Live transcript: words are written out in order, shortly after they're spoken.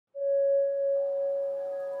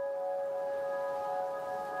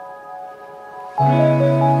Nephews,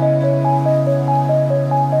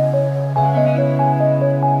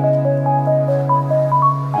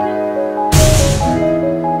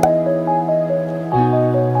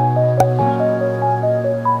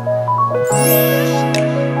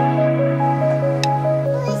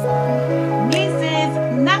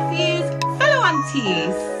 fellow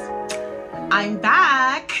aunties, I'm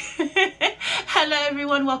back. Hello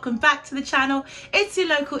everyone, welcome back to the channel. It's your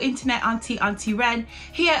local internet auntie, Auntie Ren,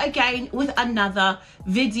 here again with another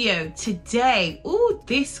video today. Oh,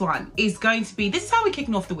 this one is going to be, this is how we're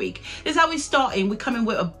kicking off the week. This is how we're starting. We're coming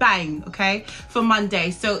with a bang, okay, for Monday.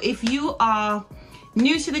 So if you are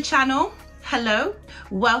new to the channel, hello,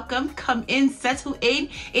 welcome, come in, settle in.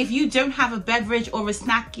 If you don't have a beverage or a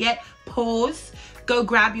snack yet, pause, go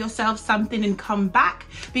grab yourself something and come back,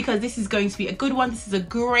 because this is going to be a good one. This is a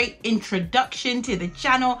great introduction to the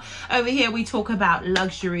channel. Over here we talk about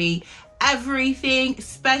luxury everything,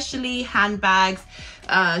 especially handbags,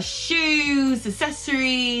 shoes,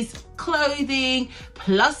 accessories, clothing,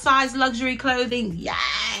 plus size luxury clothing,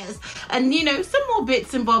 yes, and you know, some more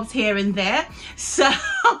bits and bobs here and there. So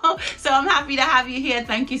I'm happy to have you here.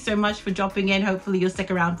 Thank you so much for dropping in. Hopefully you'll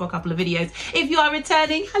stick around for a couple of videos. If you are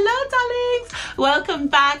returning, hello darlings, welcome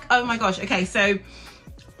back. Oh my gosh, okay, so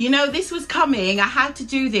you know, this was coming. I had to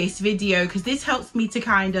do this video because this helps me to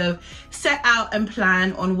kind of set out and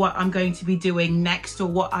plan on what I'm going to be doing next, or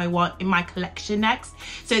what I want in my collection next.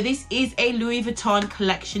 So this is a Louis Vuitton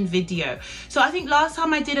collection video. So I think last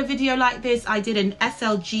time I did a video like this, I did an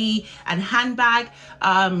SLG and handbag,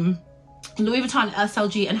 Louis Vuitton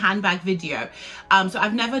SLG and handbag video. So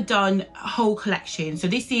I've never done a whole collection. So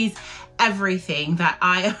this is everything that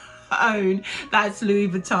I own that's Louis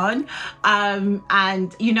Vuitton,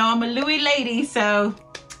 and you know, I'm a Louis lady, so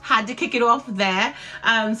had to kick it off there.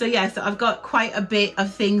 So yeah, so I've got quite a bit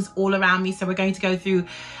of things all around me. So we're going to go through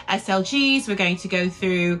SLGs, we're going to go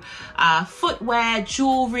through footwear,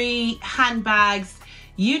 jewelry, handbags,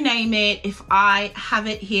 you name it. If I have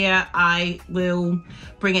it here, I will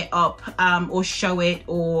bring it up, or show it,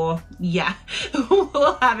 or yeah,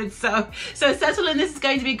 we'll have it. So settle in. This is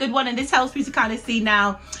going to be a good one, and this helps me to kind of see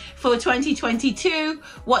now for 2022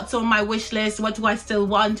 what's on my wish list, what do I still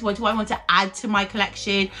want, what do I want to add to my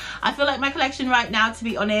collection. I feel like my collection right now, to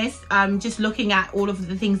be honest, just looking at all of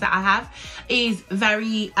the things that I have, is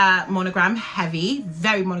very monogram heavy,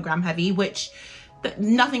 very monogram heavy, which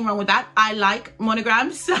nothing wrong with that. I like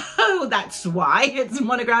monograms, so that's why it's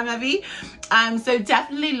monogram heavy. So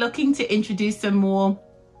definitely looking to introduce some more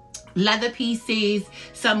leather pieces,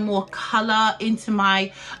 some more color into my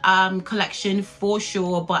collection for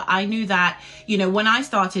sure. But I knew that, you know, when I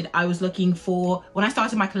started my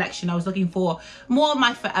collection, I was looking for more of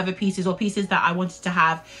my forever pieces, or pieces that I wanted to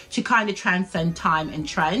have to kind of transcend time and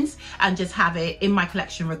trends, and just have it in my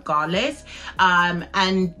collection regardless,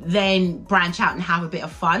 and then branch out and have a bit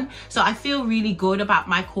of fun. So I feel really good about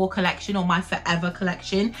my core collection, or my forever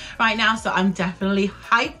collection right now. So I'm definitely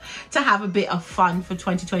hyped to have a bit of fun for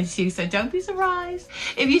 2022. So don't be surprised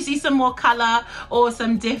if you see some more color, or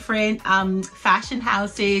some different fashion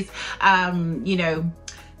houses, you know,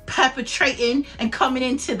 perpetrating and coming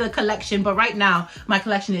into the collection. But right now my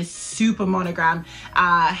collection is super monogram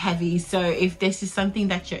heavy. So if this is something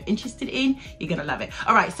that you're interested in, you're gonna love it.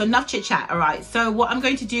 All right, so enough chit chat. All right, so what I'm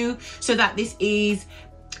going to do, so that this is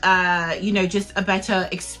you know, just a better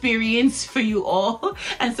experience for you all,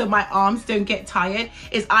 and so my arms don't get tired,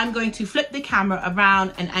 is I'm going to flip the camera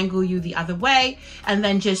around and angle you the other way, and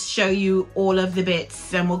then just show you all of the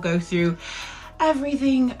bits, and we'll go through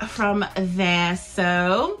everything from there.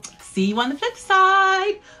 So see you on the flip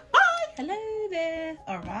side. Bye. Hello there.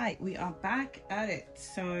 All right, we are back at it.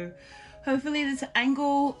 So hopefully this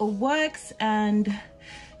angle works and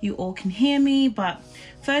you all can hear me. But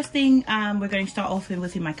first thing we're going to start off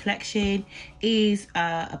with in my collection is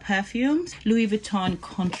a perfume, Louis Vuitton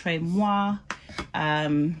Contre Moi,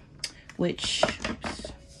 which,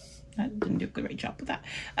 oops, I didn't do a great job with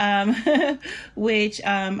that, which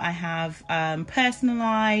I have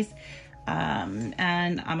personalized,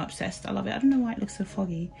 and I'm obsessed. I love it. I don't know why it looks so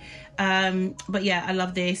foggy, but yeah, I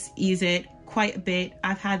love this, use it quite a bit.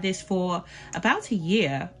 I've had this for about a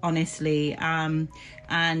year, honestly, and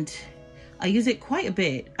I use it quite a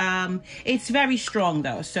bit. It's very strong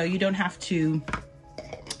though, so you don't have to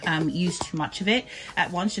use too much of it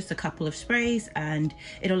at once, just a couple of sprays and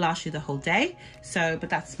it'll last you the whole day. So, but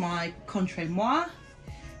that's my Contre Moi.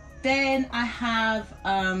 Then I have,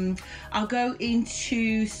 I'll go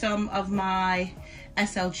into some of my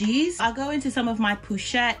SLGs. I'll go into some of my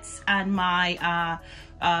pochettes and my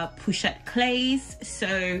pochette clays.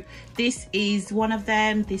 So this is one of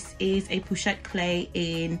them. This is a pochette clay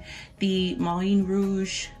in the Marine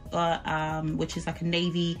Rouge, which is like a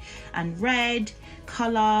navy and red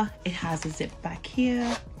color. It has a zip back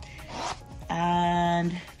here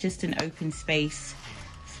and just an open space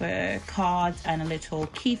for cards and a little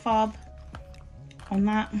key fob on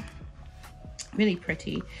that. Really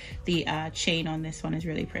pretty. The chain on this one is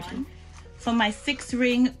really pretty. For my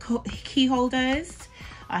 6-ring key holders,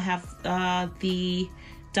 I have the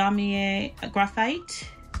Damier Graphite,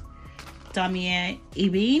 Damier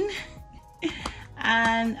Ebene,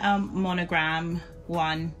 and monogram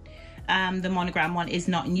one. The monogram one is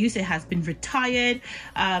not in use. It has been retired.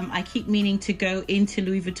 I keep meaning to go into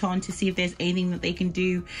Louis Vuitton to see if there's anything that they can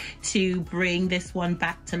do to bring this one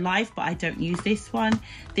back to life, but I don't use this one.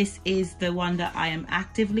 This is the one that I am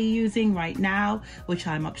actively using right now, which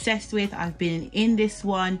I'm obsessed with. I've been in this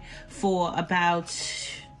one for about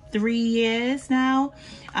 3 years now,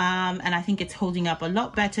 and I think it's holding up a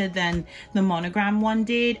lot better than the monogram one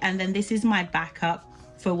did. And then this is my backup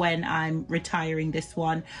for when I'm retiring this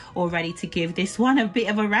one or ready to give this one a bit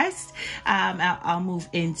of a rest. I'll move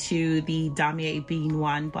into the Damier Ebene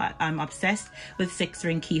one, but I'm obsessed with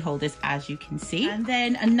 6-ring key holders, as you can see. And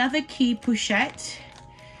then another key pochette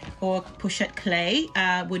or pochette clay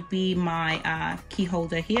would be my key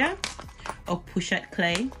holder here, or pochette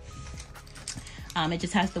clay. It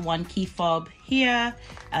just has the one key fob here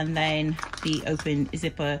and then the open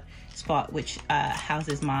zipper spot, which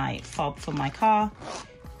houses my fob for my car,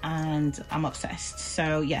 and I'm obsessed.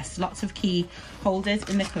 So yes, lots of key holders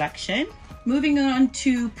in the collection. Moving on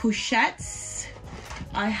to pochettes,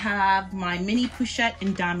 I have my mini pochette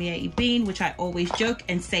in Damier Ebene, which I always joke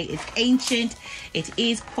and say is ancient. It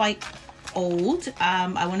is quite old.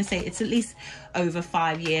 I want to say it's at least over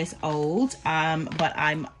 5 years old, but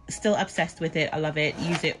I'm still obsessed with it. I love it,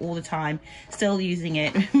 use it all the time, still using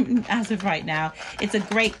it as of right now. It's a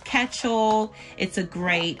great catch-all. It's a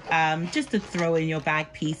great just to throw in your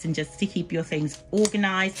bag piece and just to keep your things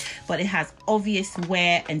organized, but it has obvious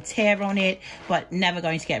wear and tear on it, but never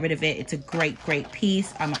going to get rid of it. It's a great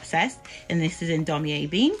piece. I'm obsessed, and this is in Damier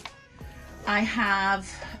Ebene. I have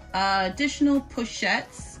additional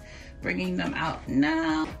pochettes, bringing them out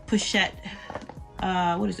now. Pochette,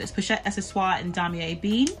 what is this? Pochette accessoire in Damier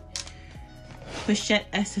Ebene, pochette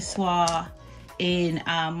accessoire in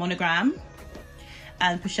monogram,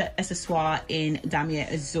 and pochette accessoire in Damier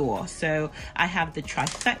Azur. So I have the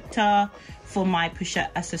trifecta for my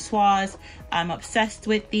pochette accessoires. I'm obsessed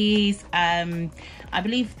with these. I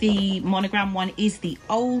believe the monogram one is the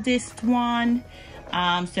oldest one.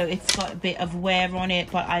 So it's got a bit of wear on it,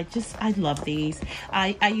 but I love these.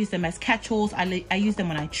 I use them as catch-alls. I use them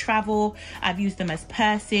when I travel. I've used them as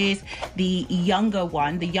purses. The younger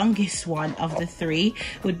one, the youngest one of the three,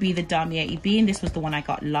 would be the Damier Ebene. This was the one I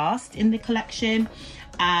got last in the collection.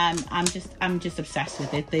 I'm just obsessed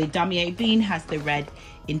with it. The Damier Ebene has the red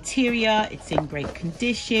interior. It's in great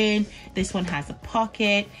condition. This one has a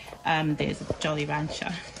pocket. There's a Jolly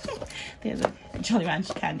Rancher. There's a Jolly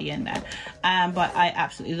Rancher candy in there, but I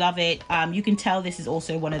absolutely love it. You can tell this is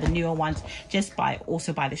also one of the newer ones just by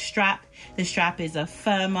the strap. The strap is a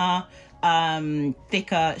firmer,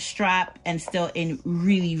 thicker strap and still in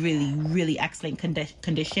really excellent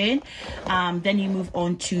condition. Then you move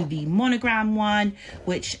on to the monogram one,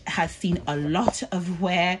 which has seen a lot of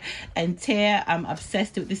wear and tear. I'm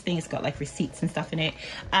obsessed with this thing. It's got like receipts and stuff in it.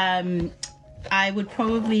 I would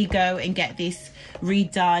probably go and get this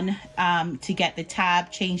redone, to get the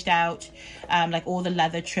tab changed out, like all the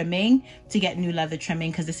leather trimming, to get new leather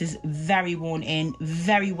trimming, because this is very worn in,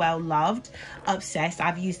 very well loved. Obsessed.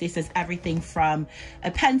 I've used this as everything from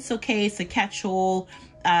a pencil case, a catch-all.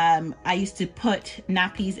 I used to put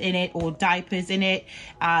nappies in it or diapers in it,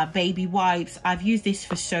 baby wipes. I've used this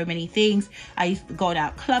for so many things. I used to go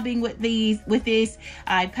out clubbing with this.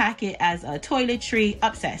 I pack it as a toiletry.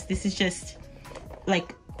 Obsessed. This is just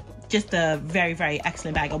a very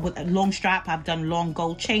excellent bag with a long strap. I've done long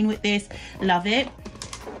gold chain with this. Love it.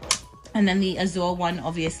 And then the Azur one,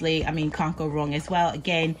 obviously, I mean, can't go wrong as well.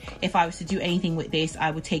 Again, if I was to do anything with this,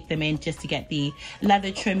 I would take them in just to get the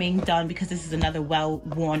leather trimming done, because this is another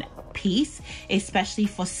well-worn piece, especially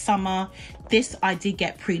for summer. This I did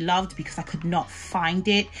get pre-loved because I could not find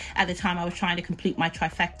it at the time I was trying to complete my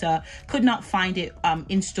trifecta. Could not find it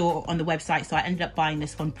in store on the website, so I ended up buying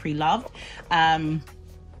this one pre-loved.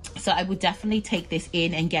 So I would definitely take this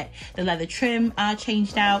in and get the leather trim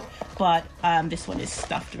changed out, but this one is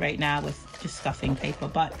stuffed right now with just stuffing paper.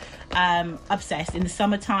 But obsessed. In the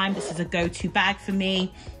summertime, this is a go-to bag for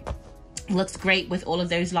me. Looks great with all of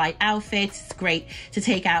those light outfits. It's great to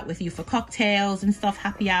take out with you for cocktails and stuff,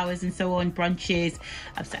 happy hours and so on, brunches.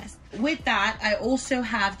 Obsessed. With that, I also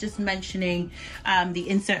have, just mentioning, the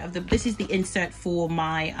insert of this is the insert for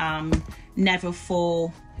my Never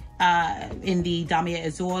Fall in the Damier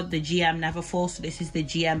Azur, the GM Never Fall. So this is the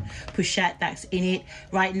GM pochette that's in it.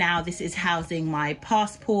 Right now, this is housing my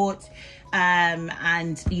passport,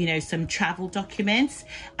 and you know, some travel documents,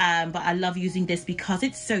 but I love using this because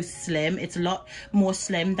it's so slim. It's a lot more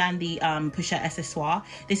slim than the pochette accessoire.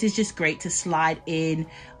 This is just great to slide in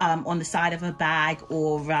on the side of a bag,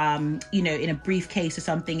 or you know, in a briefcase or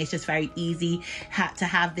something. It's just very easy to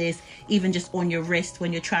have this even just on your wrist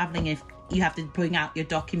when you're traveling. If you have to bring out your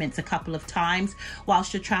documents a couple of times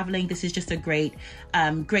whilst you're traveling, this is just a great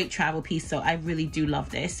great travel piece. So I really do love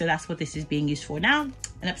this. So that's what this is being used for now,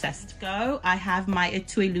 and obsessed. Go, I have my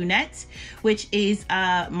Etui Lunette, which is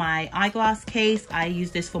my eyeglass case. I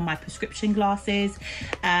use this for my prescription glasses,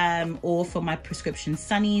 or for my prescription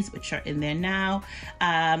sunnies, which are in there now.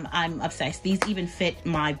 I'm obsessed. These even fit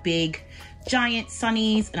my big giant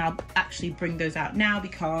sunnies, and I'll actually bring those out now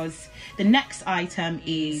because the next item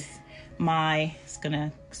is my, it's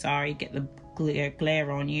gonna, sorry, get the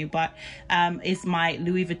glare on you, but is my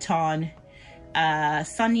Louis Vuitton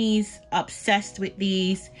sunnies. Obsessed with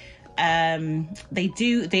these.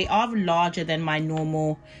 They are larger than my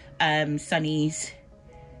normal sunnies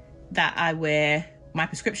that I wear, my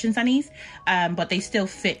prescription sunnies, but they still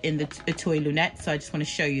fit in the Etui Lunette, so I just want to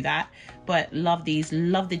show you that. But love these,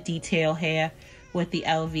 love the detail here with the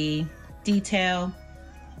LV detail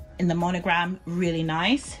in the monogram, really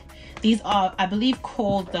nice. These are, I believe,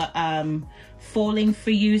 called the Falling For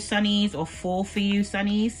You sunnies, or Fall For You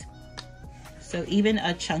sunnies. So even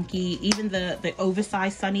a chunky, even the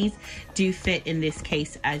oversized sunnies do fit in this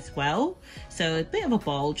case as well. So a bit of a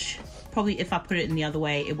bulge. Probably if I put it in the other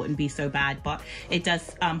way, it wouldn't be so bad, but it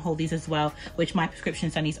does hold these as well, which my prescription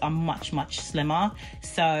sunnies are much, much slimmer.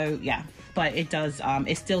 So yeah, but it does,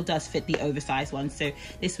 it still does fit the oversized one. So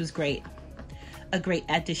this was great, a great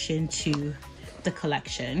addition to the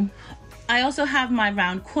collection. I also have my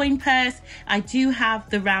round coin purse. I do have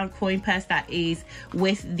the round coin purse that is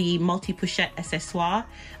with the multi-pochette accessoire,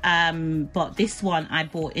 but this one I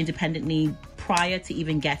bought independently prior to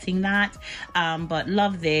even getting that, but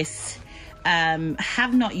love this.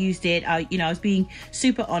 Have not used it. You know, I was being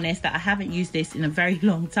super honest that I haven't used this in a very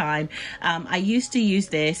long time. I used to use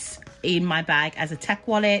this in my bag as a tech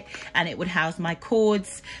wallet, and it would house my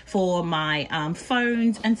cords for my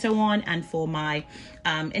phones and so on, and for my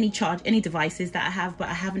any devices that I have, but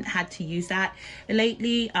I haven't had to use that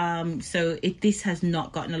lately. So this has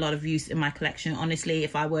not gotten a lot of use in my collection. Honestly,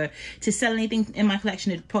 if I were to sell anything in my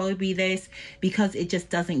collection, it'd probably be this, because it just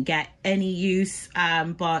doesn't get any use,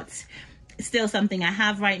 but it's still something I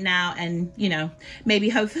have right now, and you know, maybe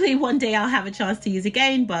hopefully one day I'll have a chance to use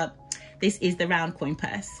again. But this is the round coin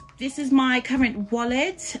purse. This is my current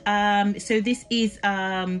wallet. So this is,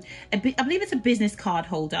 I believe it's a business card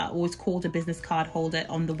holder, or it's called a business card holder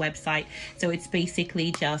on the website. So it's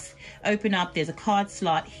basically just open up, there's a card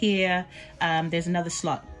slot here, there's another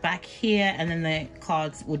slot back here, and then the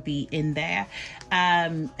cards would be in there.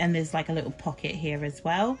 And there's like a little pocket here as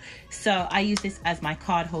well. So I use this as my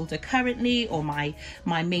card holder currently, or my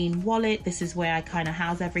main wallet. This is where I kind of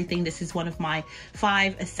house everything. This is one of my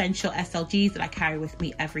 5 essential SLGs that I carry with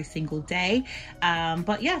me every single day.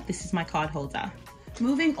 But yeah, this is my card holder.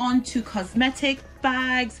 Moving on to cosmetic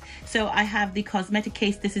bags. So I have the cosmetic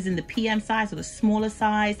case. This is in the PM size, or the smaller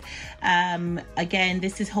size. Again,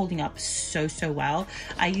 this is holding up so well.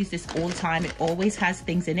 I use this all the time. It always has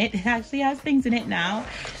things in it. It actually has things in it now.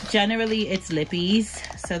 Generally it's lippies,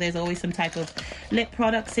 so there's always some type of lip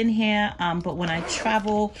products in here, but when I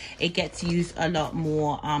travel it gets used a lot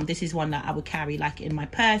more. This is one that I would carry like in my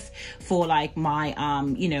purse for like my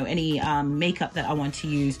you know, any makeup that I want to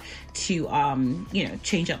use to you know,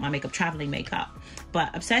 change up my makeup, traveling makeup.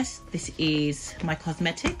 But obsessed, this is my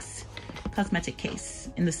cosmetic case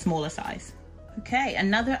in the smaller size. Okay,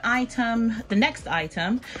 another item, the next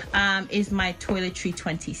item is my toiletry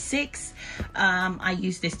 26. I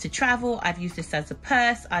use this to travel. I've used this as a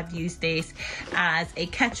purse. I've used this as a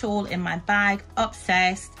catch-all in my bag.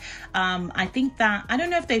 Obsessed. I think that, I don't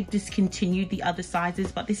know if they've discontinued the other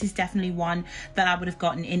sizes, but this is definitely one that I would have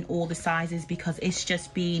gotten in all the sizes, because it's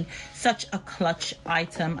just been such a clutch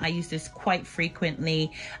item. I use this quite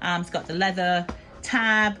frequently. It's got the leather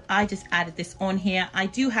tab. I just added this on here. I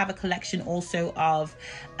do have a collection also of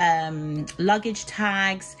luggage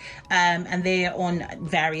tags, and they're on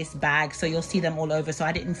various bags, so you'll see them all over. So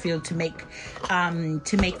I didn't feel to make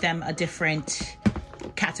them a different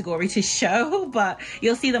category to show, but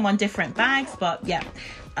you'll see them on different bags. But yeah,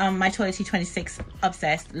 my Toiletry 26,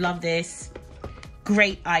 obsessed, love this.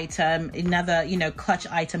 Great item, another, you know, clutch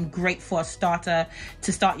item, great for a starter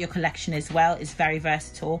to start your collection as well. It's very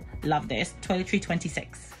versatile, love this. Toiletry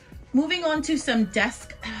 26. Moving on to some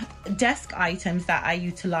desk items that I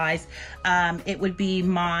utilize. It would be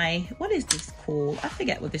my, what is this called? I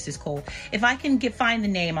forget what this is called. If I can find the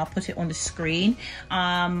name, I'll put it on the screen.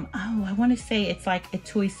 Oh, I want to say it's like a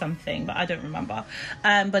toy something, but I don't remember.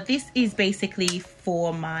 But this is basically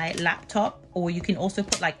for my laptop, or you can also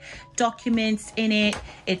put like documents in it.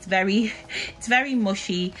 It's very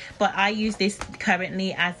mushy, but I use this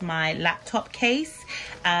currently as my laptop case.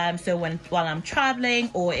 So while I'm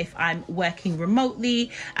traveling, or if I'm working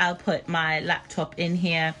remotely, I'll put my laptop in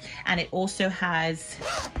here. And it also has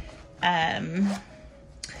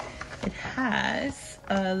it has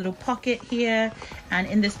a little pocket here, and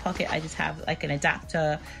in this pocket I just have like an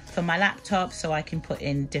adapter for my laptop, so I can put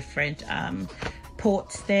in different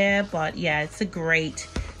ports there. But yeah, it's a great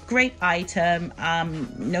item.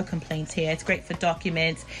 No complaints here. It's great for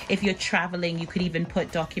documents. If you're traveling, you could even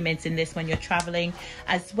put documents in this when you're traveling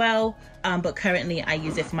as well. But currently I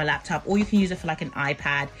use it for my laptop, or you can use it for like an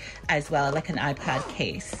iPad as well, like an iPad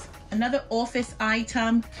case. Another office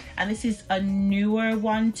item, and this is a newer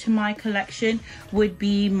one to my collection, would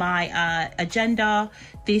be my agenda.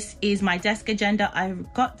 This is my desk agenda. I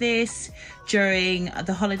got this during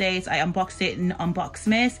the holidays. I unboxed it in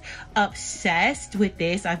Unboxmas. Obsessed with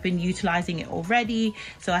this. I've been utilizing it already.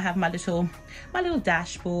 So I have my little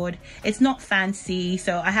dashboard. It's not fancy,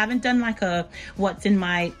 so I haven't done like a what's in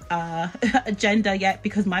my agenda yet,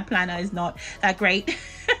 because my planner is not that great.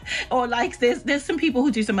 Or like there's some people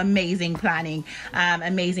who do some amazing planning,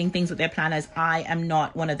 amazing things with their planners. I am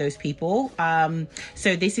not one of those people.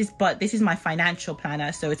 So this is my financial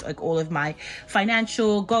planner. So it's like all of my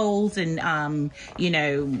financial goals and you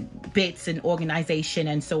know, bits and organization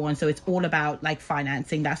and so on. So it's all about like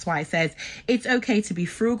financing. That's why it says it's okay to be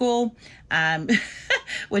frugal,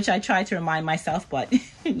 which I try to remind myself, but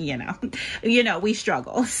you know, we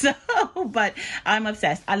struggle. So, but I'm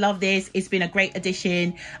obsessed. I love this. It's been a great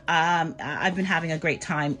addition. I've been having a great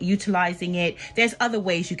time utilizing it. There's other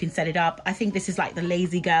ways you can set it up. I think this is like the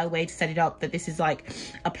lazy girl way to set it up, that this is like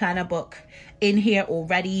a planner book in here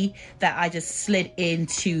already that I just slid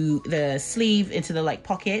into the sleeve, into the like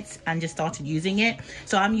pockets, and just started using it.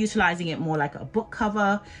 So I'm utilizing it more like a book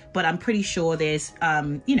cover, but I'm pretty sure there's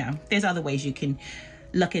you know, there's other ways you can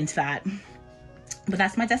look into that. But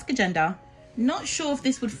that's my desk agenda. Not sure if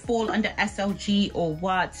this would fall under SLG or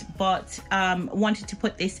what, but wanted to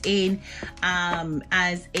put this in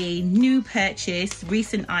as a new purchase,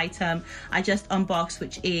 recent item I just unboxed,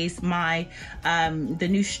 which is my the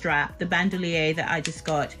new strap, the bandolier that I just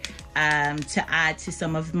got to add to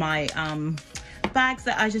some of my bags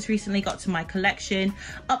that I just recently got to my collection.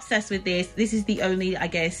 Obsessed with this. This is the only, I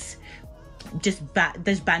guess, just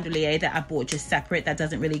this bandolier that I bought just separate that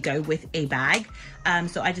doesn't really go with a bag.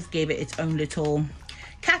 So I just gave it its own little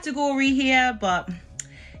category here. But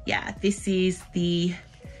yeah, this is the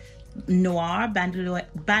noir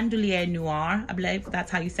bandolier noir, I believe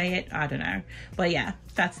that's how you say it. I don't know, but yeah,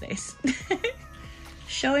 that's this.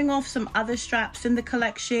 Showing off some other straps in the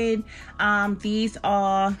collection. These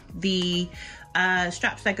are the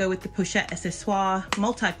straps that go with the pochette accessoire,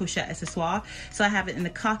 multi-pochette accessoire. So I have it in the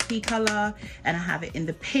khaki color and I have it in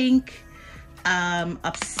the pink.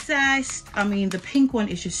 Obsessed. I mean, the pink one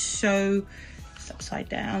is just so, it's upside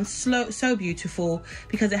down, so beautiful,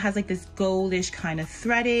 because it has like this goldish kind of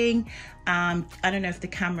threading. I don't know if the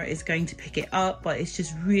camera is going to pick it up, but it's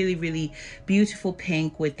just really beautiful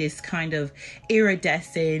pink with this kind of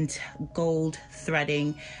iridescent gold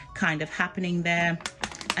threading kind of happening there.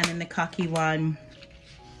 And then the khaki one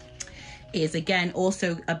is again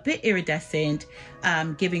also a bit iridescent,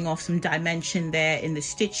 giving off some dimension there in the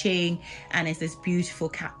stitching, and it's this beautiful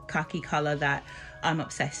khaki color that I'm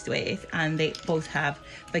obsessed with. And they both have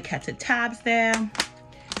vachetta tabs there,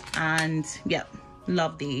 and yeah,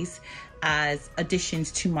 love these as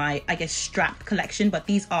additions to my, I guess, strap collection. But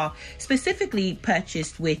these are specifically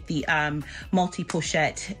purchased with the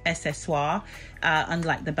multi-pochette accessoire,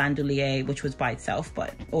 unlike the bandolier, which was by itself,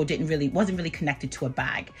 but wasn't really connected to a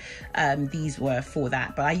bag. These were for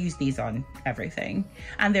that, but I use these on everything,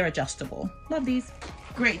 and they're adjustable. Love these.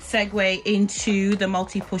 Great segue into the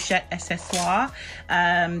multi-pochette accessoire.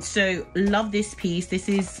 So love this piece. This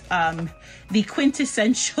is the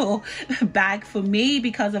quintessential bag for me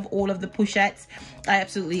because of all of the pochettes I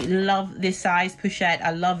absolutely love this size pochette.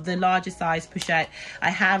 I love the larger size pochette.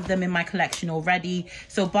 I have them in my collection already.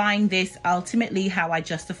 So buying this, ultimately how I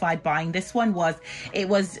justified buying this one was, it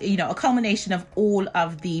was, you know, a culmination of all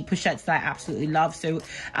of the pochettes that I absolutely love. So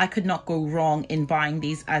I could not go wrong in buying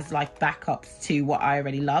these as like backups to what I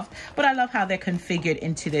already love. But I love how they're configured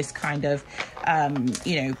into this kind of,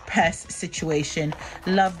 you know, purse situation.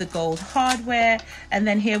 Love the gold hardware. And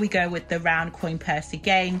then here we go with the round coin purse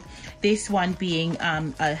again. This one being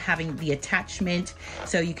having the attachment,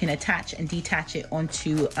 so you can attach and detach it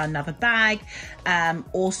onto another bag.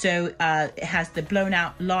 Also it has the blown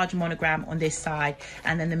out large monogram on this side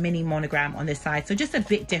and then the mini monogram on this side, so just a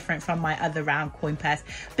bit different from my other round coin purse,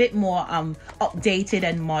 bit more updated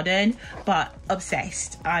and modern, but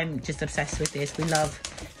obsessed. I'm just obsessed with this. We love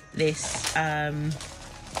this multi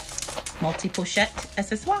pochette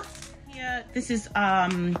accessoire. Here, this is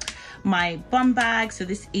my bum bag. So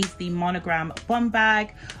this is the monogram bum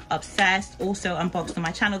bag. Obsessed. Also unboxed on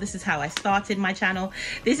my channel. This is how I started my channel.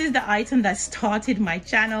 This is the item that started my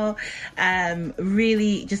channel.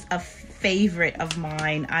 Really just a favorite of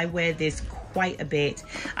mine. I wear this quite a bit.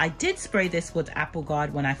 I did spray this with Apple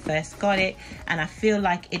Guard when I first got it, and I feel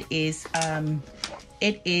like it is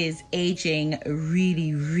aging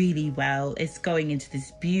really, really well. It's going into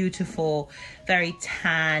this beautiful, very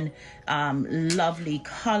tan, lovely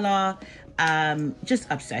color. Just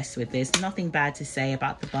obsessed with this. Nothing bad to say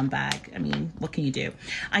about the bum bag. I mean, what can you do?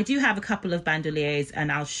 I do have a couple of bandoliers,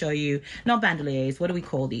 and I'll show you, not bandoliers, what do we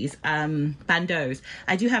call these? Bandeaus.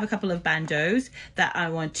 I do have a couple of bandeaus that I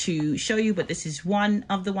want to show you, but this is one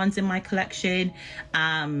of the ones in my collection.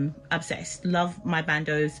 Obsessed. Love my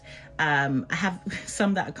bandeaus. I have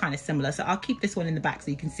some that are kind of similar, so I'll keep this one in the back so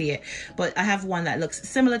you can see it, but I have one that looks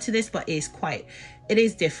similar to this but it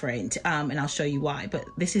is different, and I'll show you why. But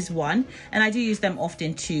this is one, and I do use them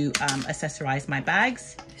often to accessorize my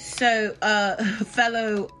bags. So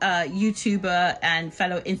fellow YouTuber and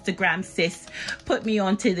fellow Instagram sis put me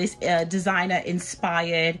onto this designer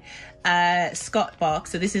inspired Scott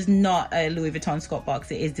box. So this is not a Louis Vuitton Scott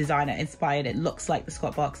box, it is designer inspired. It looks like the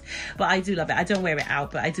Scott box, but I do love it. I don't wear it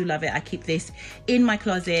out, but I do love it. I keep this in my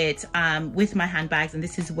closet with my handbags, and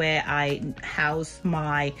this is where I house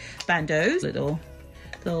my bandeaus. Little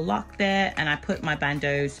lock there, and I put my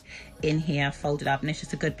bandeaus in here folded up, and it's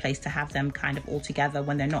just a good place to have them kind of all together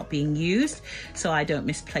when they're not being used, so I don't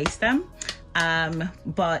misplace them.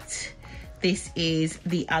 But this is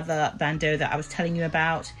the other bandeau that I was telling you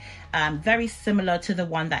about. Very similar to the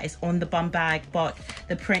one that is on the bum bag, but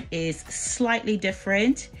the print is slightly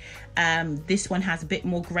different. This one has a bit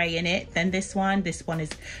more gray in it than this one. This one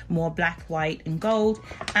is more black, white, and gold.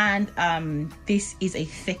 And this is a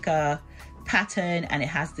thicker pattern, and it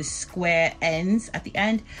has the square ends at the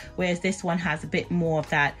end, whereas this one has a bit more of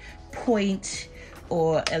that point,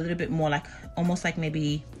 or a little bit more like, almost like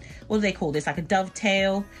maybe, what do they call this, like a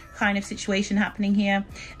dovetail kind of situation happening here.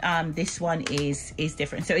 This one is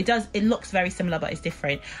different, so it looks very similar, but it's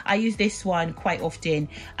different. I use this one quite often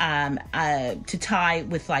to tie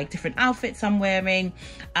with like different outfits I'm wearing.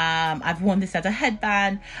 I've worn this as a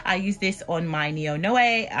headband. I use this on my Neo Noe.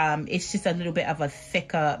 It's just a little bit of a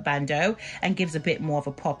thicker bandeau and gives a bit more of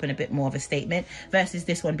a pop and a bit more of a statement, versus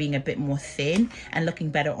this one being a bit more thin and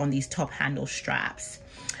looking better on these top handle straps.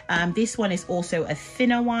 This one is also a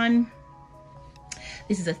thinner one.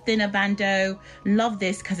 This is a thinner bandeau. Love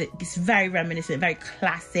this because it's very reminiscent, very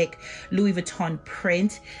classic Louis Vuitton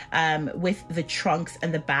print, with the trunks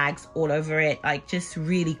and the bags all over it. Like, just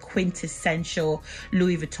really quintessential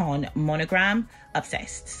Louis Vuitton monogram.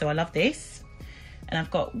 Obsessed. So I love this. And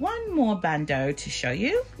I've got one more bandeau to show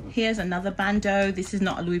you. Here's another bandeau. This is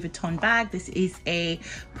not a Louis Vuitton bag. This is a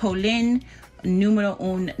Pauline Numero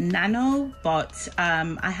Un Nano, but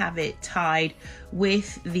I have it tied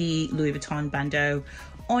with the Louis Vuitton bandeau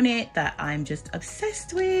on it that I'm just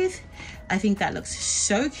obsessed with. I think that looks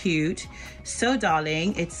so cute, so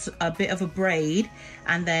darling. It's a bit of a braid,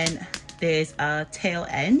 and then there's a tail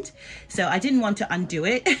end. So I didn't want to undo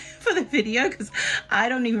it for the video because I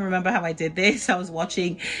don't even remember how I did this. I was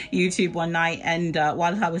watching YouTube one night, and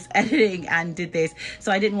while I was editing, and did this,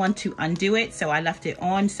 so I didn't want to undo it, so I left it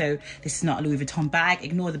on. So this is not a Louis Vuitton bag,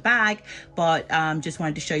 ignore the bag, but just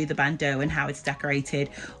wanted to show you the bandeau and how it's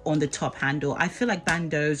decorated on the top handle. I feel like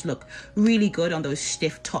bandeaus look really good on those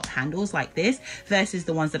stiff top handles like this versus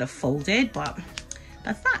the ones that are folded, but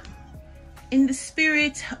that's that. In the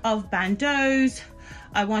spirit of bandeaus,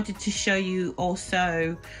 I wanted to show you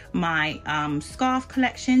also my scarf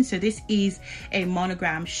collection. So this is a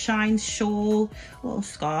monogram shine shawl or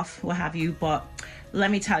scarf, what have you, but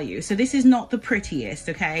let me tell you, so this is not the prettiest,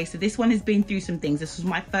 okay? So this one has been through some things. This was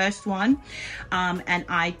my first one, and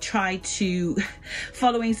I tried to,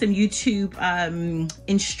 following some YouTube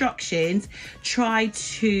instructions, try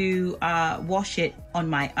to wash it on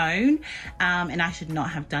my own, and I should not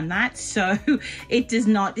have done that. So it does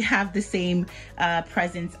not have the same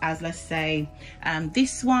presence as, let's say,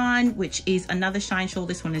 this one, which is another shine shawl.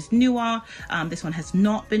 This one is newer. This one has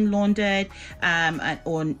not been laundered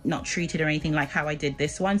or not treated or anything like how I did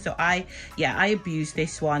this one. So I abused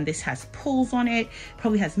this one. This has pulls on it,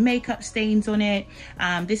 probably has makeup stains on it.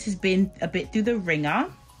 This has been a bit through the ringer,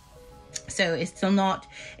 so it's still not,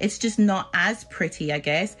 it's just not as pretty, I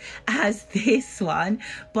guess, as this one.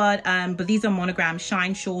 But these are monogram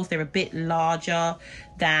shine shawls. They're a bit larger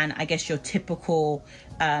than, I guess, your typical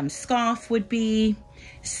scarf would be.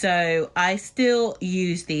 So I still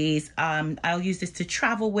use these. I'll use this to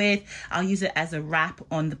travel with. I'll use it as a wrap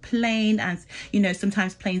on the plane, and you know,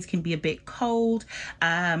 sometimes planes can be a bit cold.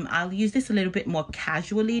 I'll use this a little bit more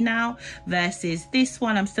casually now versus this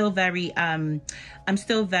one. I'm still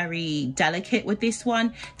very delicate with this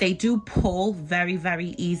one. They do pull very,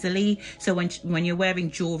 very easily. So when you're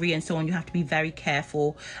wearing jewelry and so on, you have to be very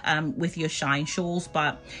careful with your shine shawls.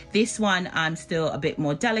 But this one I'm still a bit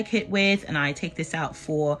more delicate with, and I take this out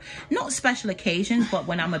for not special occasions, but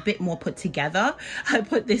when I'm a bit more put together, I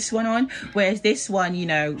put this one on. Whereas this one, you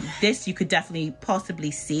know, this you could definitely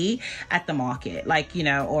possibly see at the market, like, you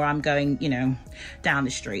know, or I'm going, you know, down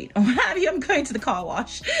the street or what have you. I'm going to the car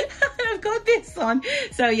wash and I've got this on.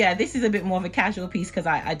 So yeah, this is a bit more of a casual piece because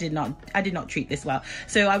I did not treat this well.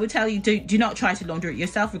 So I would tell you, do not try to launder it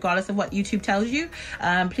yourself, regardless of what YouTube tells you.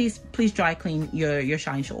 Please dry clean your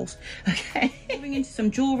shine shawls. Okay. Moving into some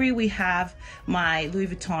jewelry, we have my Louis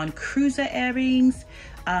Vuitton cruiser earrings.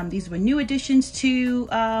 These were new additions to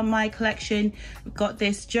my collection. We got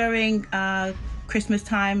this during Christmas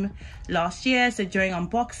time last year, so during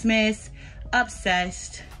Unboxmas.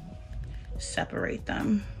 Obsessed. Separate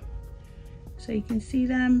them so you can see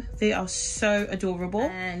them. They are so adorable.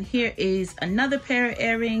 And here is another pair of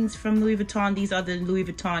earrings from Louis Vuitton. These are the Louis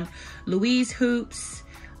Vuitton Louise hoops.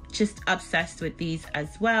 Just obsessed with these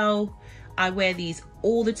as well. I wear these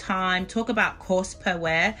all the time. Talk about cost per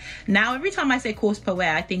wear. Now every time I say cost per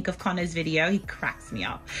wear, I think of Connor's video. He cracks me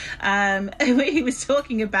up. He was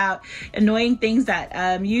talking about annoying things that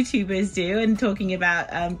YouTubers do and talking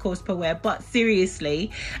about cost per wear. But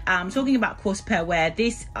seriously, talking about cost per wear,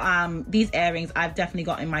 these earrings I've definitely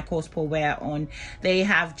got in my cost per wear on. They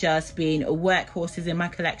have just been workhorses in my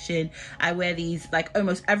collection. I wear these like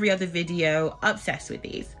almost every other video. Obsessed with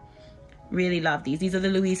these. Really love these. These are the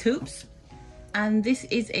Louise hoops. And this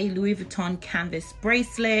is a Louis Vuitton canvas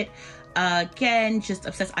bracelet. Again, just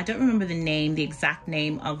obsessed. I don't remember the exact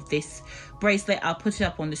name of this bracelet. I'll put it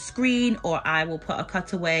up on the screen, or I will put a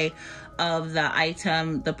cutaway of the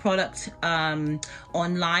item, the product,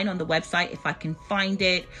 online on the website if I can find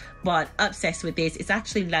it. But obsessed with this. It's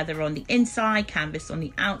actually leather on the inside, canvas on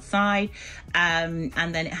the outside, and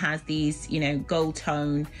then it has these, you know, gold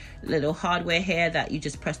tone little hardware here that you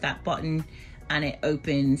just press that button and it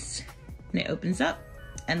opens. And it opens up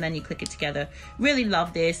and then you click it together. Really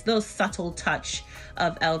love this little subtle touch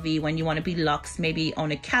of LV when you want to be luxe, maybe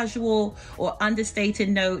on a casual or understated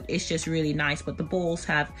note. It's just really nice, but the balls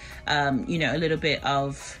have you know, a little bit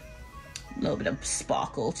of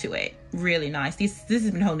sparkle to it. Really nice. This has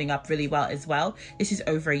been holding up really well as well. This is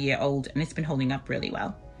over a year old and it's been holding up really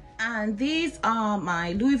well. And these are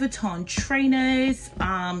my Louis Vuitton trainers.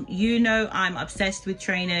 You know, I'm obsessed with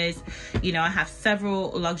trainers. You know, I have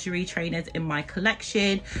several luxury trainers in my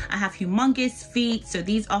collection. I have humongous feet, so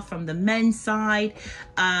these are from the men's side.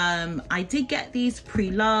 I did get these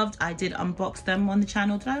pre-loved. I did unbox them on the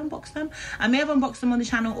channel. Did I unbox them? I may have unboxed them on the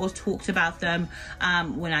channel or talked about them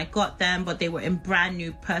when I got them, but they were in brand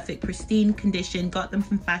new, perfect, pristine condition. Got them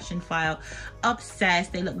from Fashion File.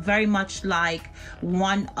 Obsessed. They look very much like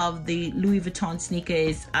one of the Louis Vuitton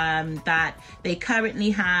sneakers that they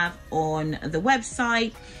currently have on the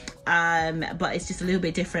website, but it's just a little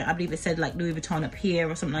bit different. I believe it said like Louis Vuitton up here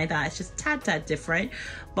or something like that. It's just tad different,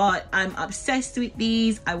 but I'm obsessed with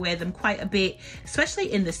these. I wear them quite a bit,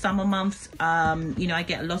 especially in the summer months. You know, I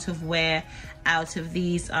get a lot of wear out of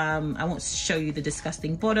these. I won't show you the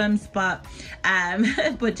disgusting bottoms, but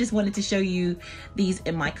just wanted to show you these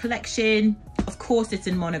in my collection. Of course, it's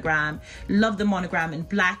in monogram. Love the monogram in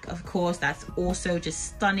black, of course. That's also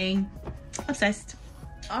just stunning. Obsessed.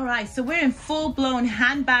 All right, so we're in full-blown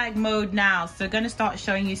handbag mode now. So going to start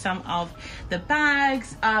showing you some of the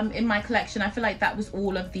bags in my collection. I feel like that was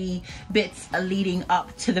all of the bits leading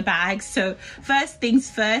up to the bags. So first things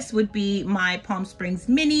first would be my Palm Springs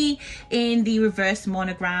mini in the reverse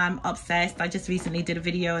monogram. Obsessed. I just recently did a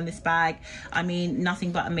video on this bag. I mean,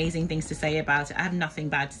 nothing but amazing things to say about it. I have nothing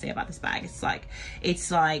bad to say about this bag.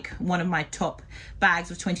 It's like one of my top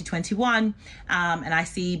bags of 2021, and I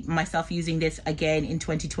see myself using this again in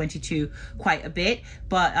 2022 quite a bit.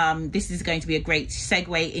 But this is going to be a great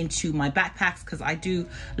segue into my backpacks, because I do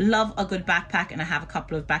love a good backpack, and I have a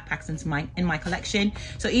couple of backpacks in my collection.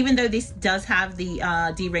 So even though this does have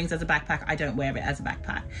the D-rings as a backpack, I don't wear it as a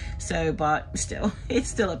backpack. So, but still, it's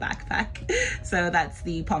still a backpack. So that's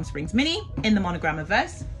the Palm Springs mini in the monogram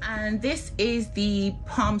reverse, and this is the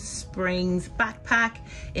Palm Springs backpack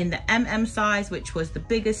in the MM size, which was the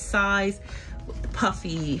biggest size, with the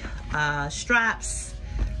puffy straps.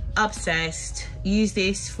 Obsessed. Use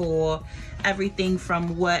this for everything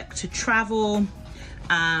from work to travel.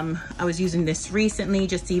 I was using this recently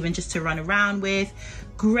just to run around with.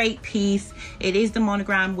 Great piece. It is the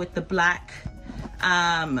monogram with the black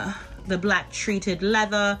treated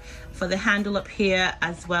leather for the handle up here,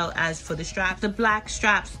 as well as for the straps. The back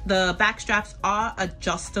straps are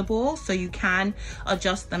adjustable, so you can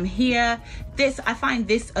adjust them here. I find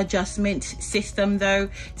this adjustment system though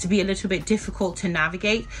to be a little bit difficult to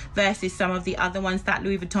navigate versus some of the other ones that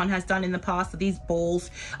Louis Vuitton has done in the past. So these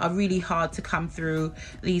balls are really hard to come through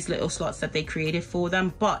these little slots that they created for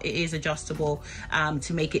them, but it is adjustable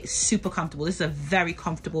to make it super comfortable. This is a very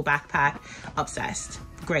comfortable backpack. Obsessed.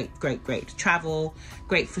 Great, great, great. Travel,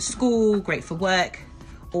 great for school, great for work,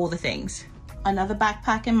 all the things. Another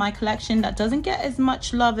backpack in my collection that doesn't get as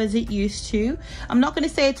much love as it used to. I'm not going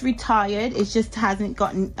to say it's retired, it just hasn't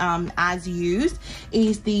gotten as used,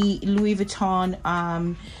 is the Louis Vuitton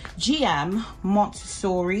GM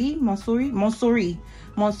Montsouris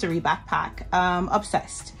backpack.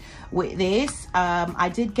 Obsessed with this. I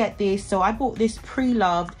did get this, so I bought this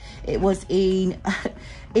pre-loved. It was in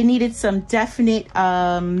it needed some definite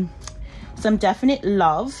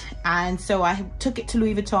love, and so I took it to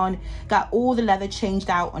Louis Vuitton, got all the leather changed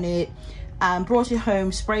out on it, brought it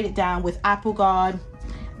home, sprayed it down with Apple Guard,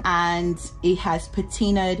 and it has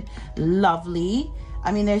patinaed lovely.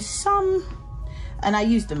 I mean, there's some, and I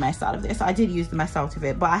used the mess out of this. I did use the mess out of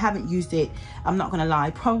it, but I haven't used it, I'm not gonna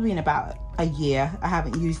lie, probably in about a year. I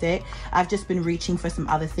haven't used it. I've just been reaching for some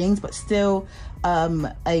other things, but still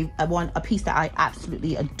a piece that I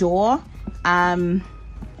absolutely adore.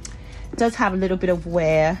 Does have a little bit of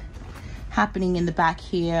wear happening in the back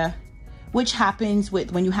here, which happens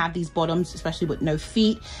when you have these bottoms, especially with no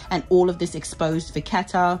feet and all of this exposed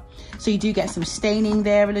vachetta. So you do get some staining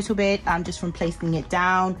there a little bit, just from placing it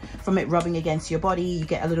down, from it rubbing against your body. You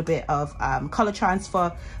get a little bit of color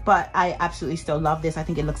transfer, but I absolutely still love this. I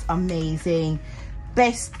think it looks amazing.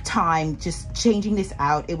 Best time just changing this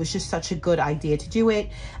out. It was just such a good idea to do it.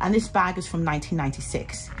 And this bag is from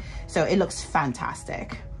 1996. So it looks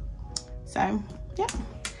fantastic. So yeah,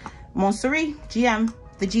 Montsouris GM,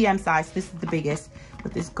 the GM size. This is the biggest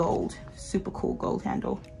with this gold, super cool gold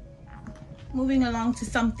handle. Moving along to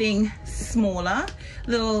something smaller,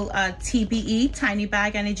 little TBE, tiny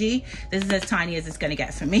bag energy. This is as tiny as it's gonna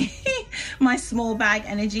get for me. My small bag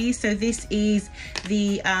energy. So this is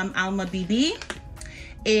the Alma BB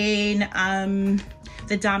in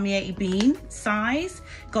the Damier Ebene size.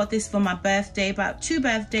 Got this for my birthday about 2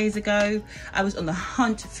 birthdays ago. I was on the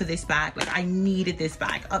hunt for this bag. Like, I needed this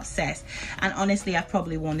bag, obsessed. And honestly, I've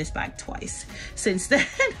probably worn this bag twice since then.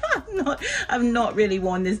 I've not really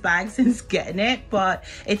worn this bag since getting it, but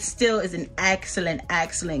it still is in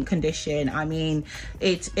excellent condition. I mean,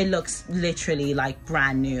 it looks literally like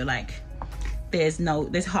brand new. Like,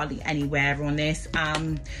 there's hardly any wear on this,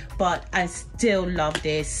 but I still love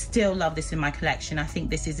this in my collection. I think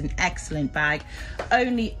this is an excellent bag.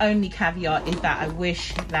 Only caveat is that I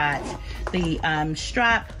wish that the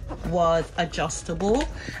strap was adjustable.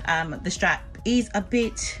 The strap is a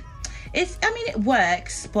bit, I mean, it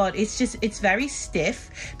works, but it's very stiff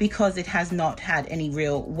because it has not had any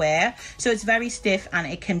real wear. So it's very stiff, and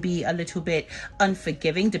it can be a little bit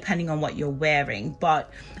unforgiving depending on what you're wearing. But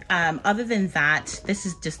other than that, this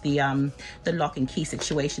is just the lock and key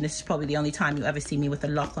situation. This is probably the only time you ever see me with a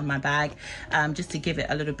lock on my bag, just to give it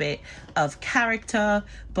a little bit of character.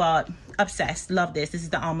 But obsessed, love this. This is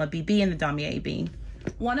the Alma BB and the Damier Ebene.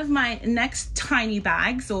 One of my next tiny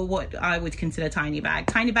bags, or what I would consider tiny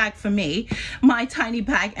bag for me, my tiny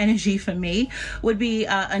bag energy for me would be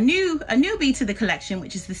a newbie to the collection,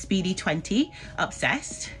 which is the Speedy 20.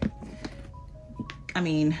 Obsessed. I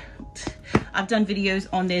mean, I've done videos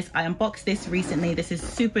on this. I unboxed this recently. This is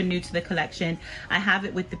super new to the collection. I have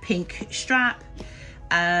it with the pink strap.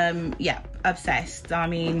 Yeah, obsessed. I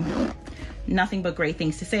mean, nothing but great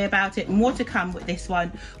things to say about it. More to come with this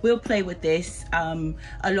one. We'll play with this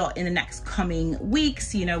a lot in the next coming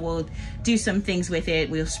weeks. You know, we'll do some things with it.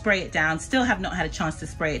 We'll spray it down. Still have not had a chance to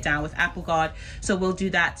spray it down with Apple Guard, so we'll do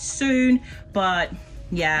that soon. But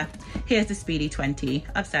yeah, here's the Speedy 20.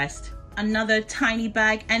 Obsessed. Another tiny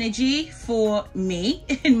bag energy for me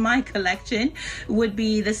in my collection would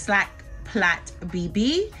be the Slack Plat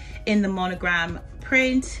BB in the monogram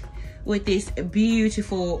print with this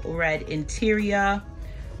beautiful red interior.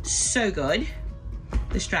 So good.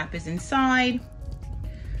 The strap is inside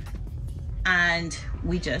and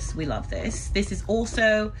we love this. This is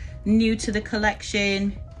also new to the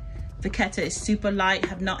collection. Vachetta is super light.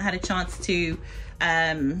 Have not had a chance to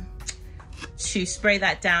spray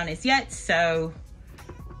that down as yet, so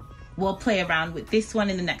we'll play around with this one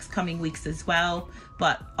in the next coming weeks as well.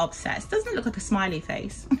 But obsessed. Doesn't look like a smiley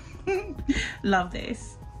face. Love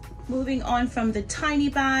this. Moving on from the tiny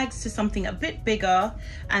bags to something a bit bigger,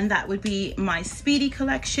 and that would be my Speedy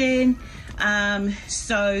collection.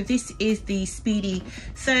 So this is the Speedy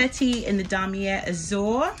 30 in the Damier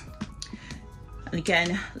Azure. And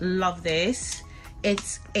again, love this.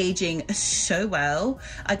 It's aging so well.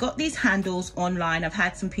 I got these handles online. I've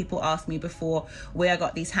had some people ask me before where I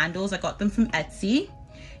got these handles. I got them from Etsy.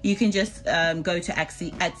 You can just go to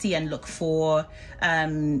Etsy and look for,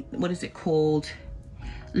 what is it called?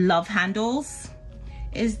 Love Handles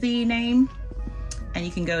is the name. And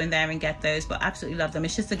you can go in there and get those, but absolutely love them.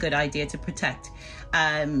 It's just a good idea to protect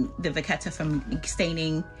the Vachetta from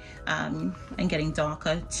staining and getting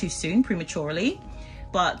darker too soon, prematurely.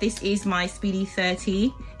 But this is my Speedy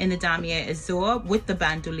 30 in the Damier Azure with the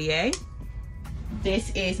bandolier.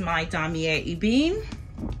 This is my Damier Ebene,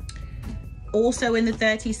 also in the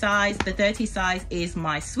 30 size. The 30 size is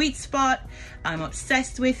my sweet spot. I'm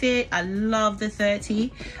obsessed with it. I love the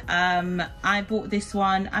 30. I bought this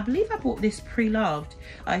one, I believe I bought this pre-loved,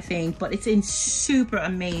 I think, but it's in super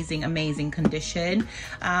amazing condition.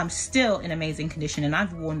 Still in amazing condition, and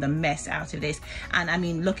I've worn the mess out of this. And I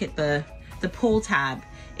mean, look at the pull tab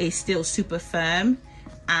is still super firm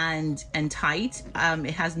and tight.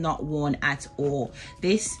 It has not worn at all.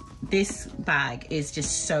 This bag is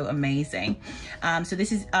just so amazing. So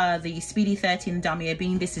this is the Speedy 30 in the Damier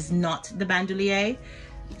Ebene. This is not the bandolier.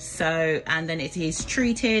 So, and then it is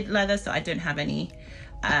treated leather, so I don't have any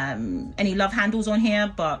love handles on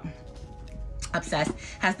here, but obsessed.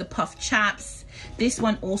 Has the puff chaps. This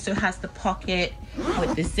one also has the pocket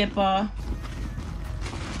with the zipper.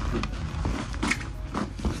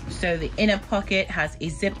 So the inner pocket has a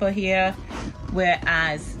zipper here,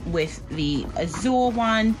 whereas with the Azure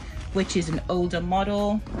one, which is an older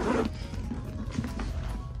model,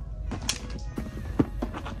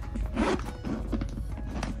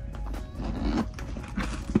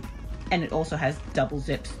 and it also has double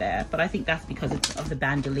zips there, but I think that's because of the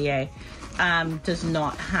bandolier. It does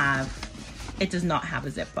not have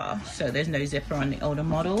a zipper, so there's no zipper on the older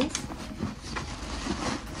models.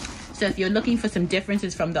 So if you're looking for some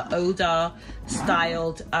differences from the older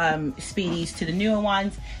styled Speedies to the newer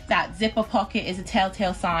ones, that zipper pocket is a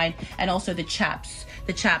telltale sign, and also the chaps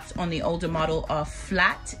on the older model are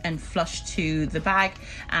flat and flush to the bag,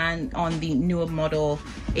 and on the newer model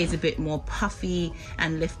is a bit more puffy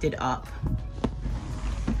and lifted up.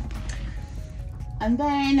 And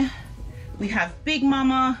then we have Big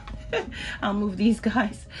Mama. I'll move these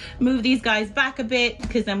guys back a bit,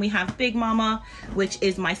 because then we have Big Mama, which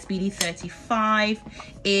is my Speedy 35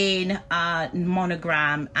 in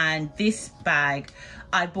monogram. And this bag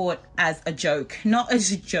I bought as a joke, not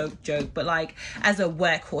as a joke, but like as a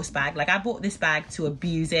workhorse bag. Like I bought this bag to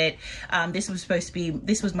abuse it. This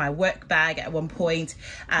was my work bag at one point.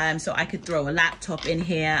 So I could throw a laptop in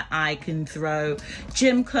here. I can throw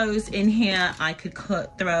gym clothes in here. I could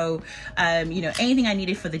throw, you know, anything I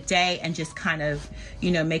needed for the day and just kind of,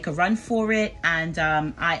 you know, make a run for it. And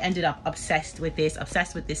I ended up obsessed with this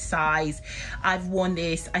size. I've worn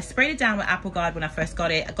this. I sprayed it down with Apple Guard when I first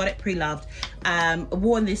got it. I got it pre-loved.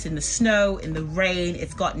 Worn this in the snow, in the rain.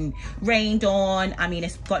 It's gotten rained on. I mean,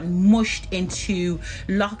 it's gotten mushed into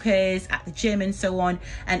lockers at the gym and so on.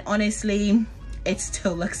 And honestly, it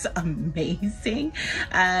still looks amazing.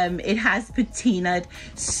 It has patinaed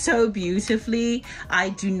so beautifully. I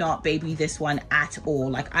do not baby this one at all.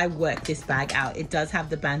 Like I work this bag out. It does have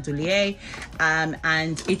the bandolier,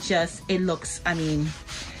 and it looks, I mean,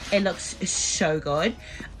 it looks so good.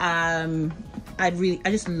 I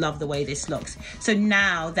just love the way this looks. So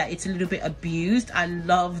now that it's a little bit abused, I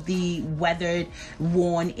love the weathered,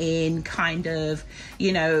 worn in kind of,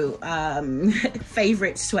 you know,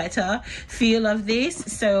 favorite sweater feel of this.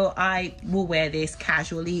 So I will wear this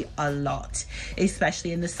casually a lot,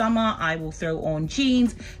 especially in the summer. I will throw on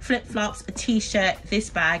jeans, flip-flops, a t-shirt, this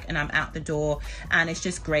bag, and I'm out the door. And it's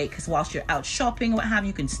just great because whilst you're out shopping or what have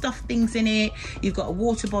you, you can stuff things in it. You've got a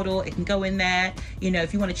water bottle, it can go in there. You know,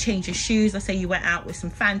 if you want to change your shoes, let's say you went out with some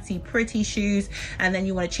fancy pretty shoes and then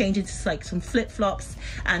you want to change into like some flip-flops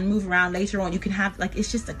and move around later on, you can have, like,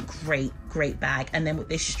 it's just a great bag. And then with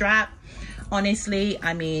this strap, honestly,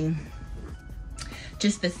 I mean,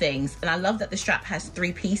 just the things. And I love that the strap has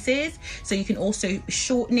 3 pieces, so you can also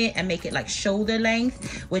shorten it and make it like shoulder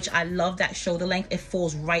length, which I love that shoulder length. It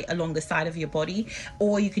falls right along the side of your body,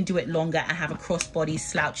 or you can do it longer and have a crossbody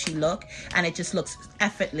slouchy look, and it just looks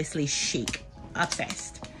effortlessly chic.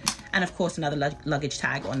 Obsessed. And of course, another luggage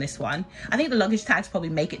tag on this one. I think the luggage tags probably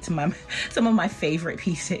make it to some of my favorite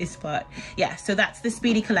pieces, but yeah. So that's the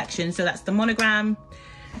Speedy collection. So that's the monogram,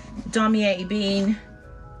 Damier Ebene,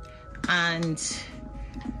 and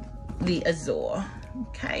the Azure.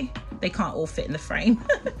 Okay, they can't all fit in the frame.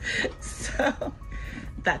 So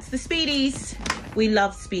that's the Speedies. We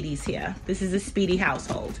love Speedies here. This is a Speedy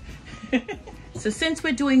household. So since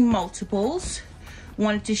we're doing multiples,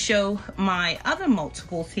 wanted to show my other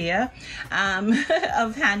multiples here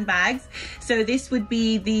of handbags. So this would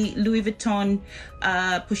be the Louis Vuitton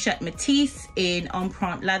Pochette Matisse in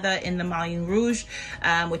Empreinte leather in the Marine Rouge,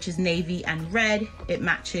 which is navy and red. It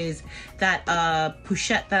matches that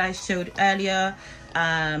pochette that I showed earlier.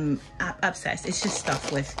 Obsessed. It's just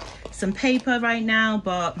stuffed with some paper right now,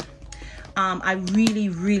 but I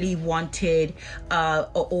really wanted an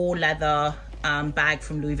all leather bag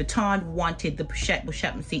from Louis Vuitton. Wanted the Pochette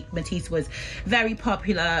Matisse. Was very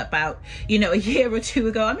popular about, you know, a year or two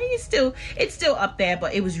ago. I mean, it's still up there,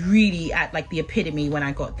 but it was really at like the epitome when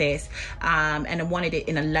I got this, and I wanted it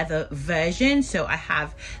in a leather version. So I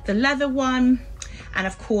have the leather one, and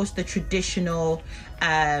of course the traditional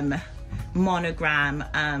monogram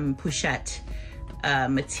Pochette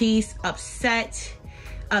Matisse.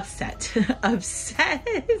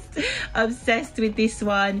 Obsessed with this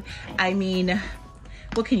one. I mean,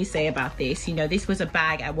 what can you say about this? You know, this was a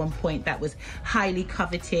bag at one point that was highly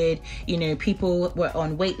coveted. You know, people were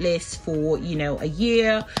on wait lists for, you know, a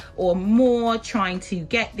year or more trying to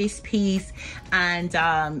get this piece. And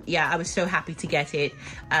yeah, I was so happy to get it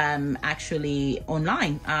actually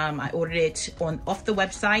online. I ordered it off the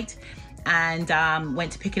website and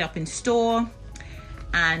went to pick it up in store,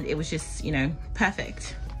 and it was just, you know,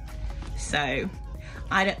 perfect. So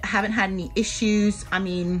I haven't had any issues. I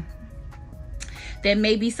mean, there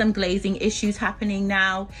may be some glazing issues happening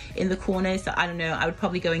now in the corners, so I don't know. I would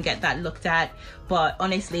probably go and get that looked at, but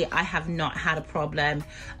honestly, I have not had a problem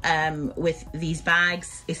with these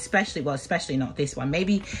bags, especially not this one.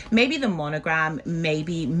 Maybe the monogram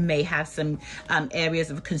may have some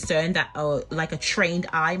areas of concern that like a trained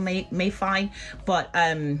eye may find, but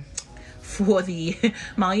for the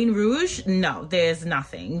Marine Rouge, no, there's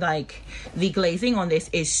nothing. Like, the glazing on this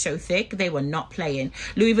is so thick, they were not playing.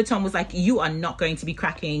 Louis Vuitton was like, you are not going to be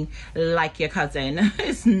cracking like your cousin.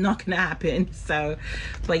 It's not gonna happen. So,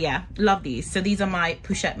 but yeah, love these. So these are my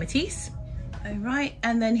Pochette Matisse. All right,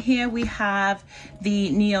 and then here we have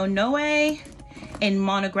the Neo Noe in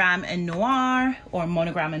monogram and noir, or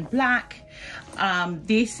monogram and black.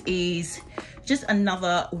 This is just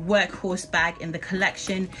another workhorse bag in the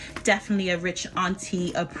collection. Definitely a rich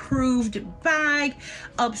auntie approved bag.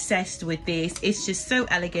 Obsessed with this. It's just so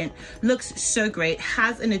elegant, looks so great,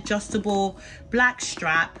 has an adjustable black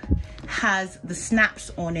strap, has the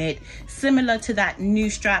snaps on it, similar to that new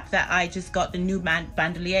strap that I just got, the new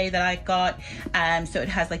bandolier that I got. So it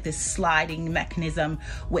has like this sliding mechanism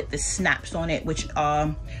with the snaps on it, which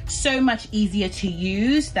are so much easier to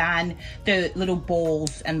use than the little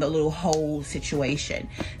balls and the little hole situation.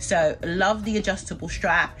 So love the adjustable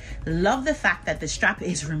strap. Love the fact that the strap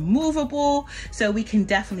is removable, so we can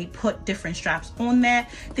definitely put different straps on there.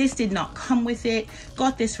 This did not come with it.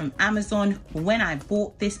 Got this from Amazon. When I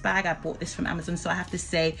bought this bag, I bought this from Amazon, so I have to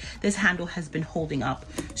say this handle has been holding up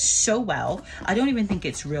so well. I don't even think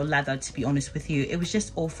it's real leather, to be honest with you. It was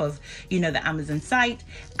just off of, you know, the Amazon site,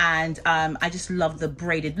 and I just love the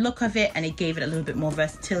braided look of it, and it gave it a little bit more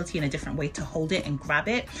versatility and a different way to hold it and grab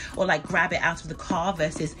it, or like grab it out of the car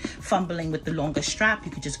versus fumbling with the longer strap.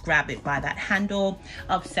 You could just grab it by that handle.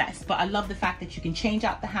 Obsessed. But I love the fact that you can change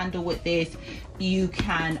out the handle with this. You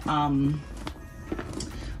can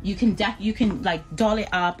you can like doll it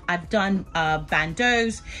up. I've done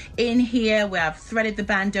bandeaus in here where I've threaded the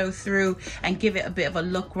bandeau through and give it a bit of a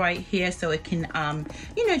look right here, so it can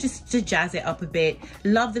you know, just to jazz it up a bit.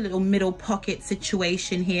 Love the little middle pocket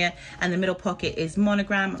situation here, and the middle pocket is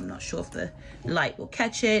monogram. I'm not sure if the light will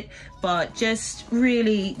catch it, but just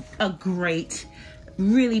really a great,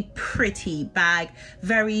 really pretty bag.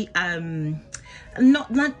 Very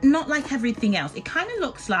not like everything else. It kind of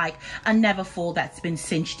looks like a Neverfull that's been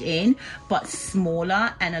cinched in, but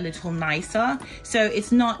smaller and a little nicer. So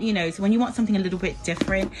it's not, you know, so when you want something a little bit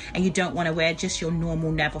different and you don't want to wear just your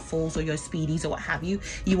normal Neverfulls or your Speedies or what have you,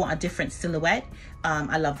 you want a different silhouette.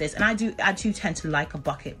 I love this, and I do tend to like a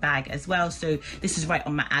bucket bag as well, so this is right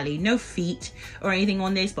on my alley. No feet or anything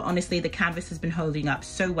on this, but honestly the canvas has been holding up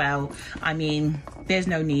so well. I mean, there's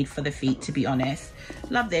no need for the feet, to be honest.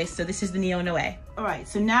 Love this. So this is the Neo Noir. All right,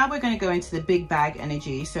 so now we're going to go into the big bag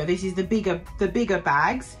energy. So this is the bigger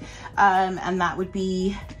bags, and that would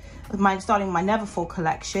be starting my Neverfull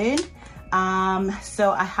collection.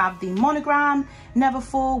 So I have the monogram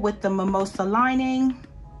Neverfull with the mimosa lining.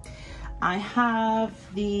 I have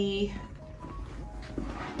the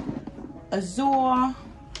Azure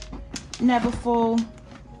Neverfull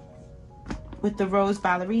with the rose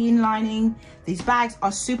ballerine lining. These bags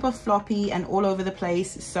are super floppy and all over the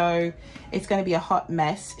place, so it's going to be a hot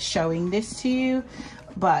mess showing this to you,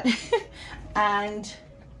 but and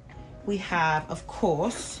we have, of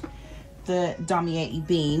course, the Damier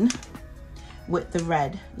Ebene with the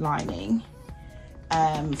red lining.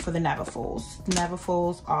 For the Neverfulls. The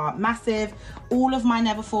Neverfulls are massive. All of my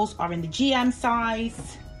Neverfulls are in the GM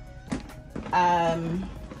size.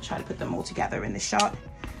 Try to put them all together in the shot.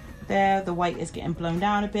 There, the white is getting blown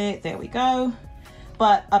down a bit. There we go.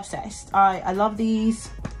 But obsessed. I love these.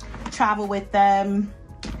 Travel with them.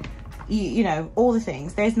 You know, all the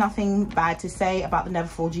things. There's nothing bad to say about the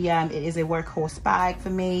Neverfull GM. It is a workhorse bag for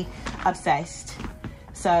me. Obsessed.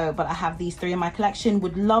 So, but I have these three in my collection.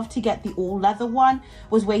 Would love to get the all leather one.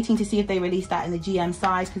 Was waiting to see if they released that in the GM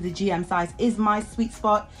size, because the GM size is my sweet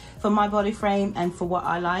spot for my body frame and for what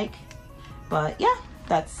I like. But yeah,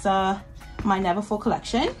 that's my Neverfull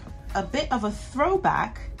collection. A bit of a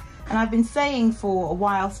throwback, and I've been saying for a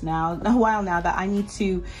while now that I need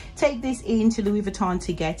to take this into Louis Vuitton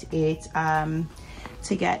to get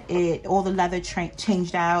it all the leather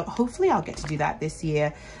changed out. Hopefully I'll get to do that this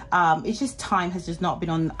year. It's just time has just not been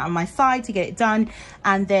on my side to get it done,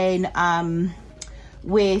 and then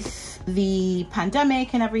with the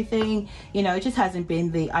pandemic and everything, you know, it just hasn't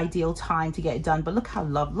been the ideal time to get it done. But look how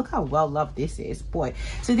well loved this is, boy.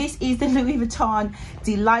 So this is the Louis Vuitton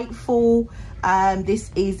Delightful.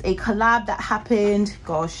 This is a collab that happened,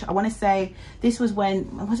 gosh, I want to say this was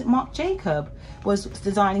when, was it Marc Jacob was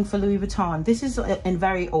designing for Louis Vuitton? This is in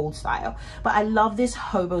very old style, but I love this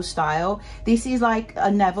hobo style. This is like a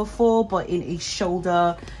Neverfull, but in a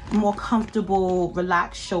shoulder, more comfortable,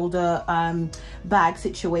 relaxed shoulder bag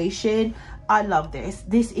situation. I love this.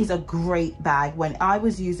 This is a great bag. When I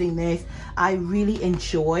was using this, I really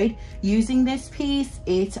enjoyed using this piece.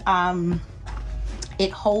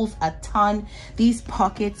 It holds a ton. These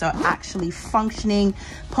pockets are actually functioning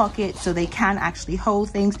pockets, so they can actually hold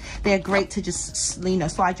things. They're great to just, you know,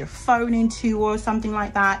 slide your phone into or something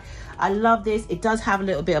like that. I love this. It does have a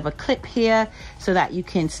little bit of a clip here so that you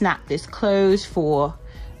can snap this closed for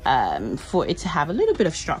it to have a little bit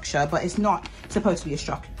of structure, but it's not supposed to be a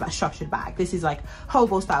structured bag. This is like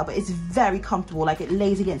hobo style, but it's very comfortable. Like, it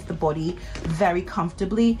lays against the body very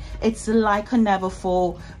comfortably. It's like a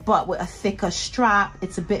Neverfull, but with a thicker strap.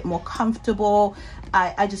 It's a bit more comfortable.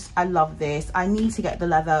 I love this. I need to get the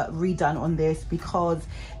leather redone on this, because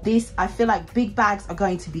this, I feel like big bags are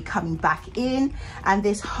going to be coming back in, and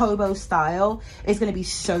this hobo style is going to be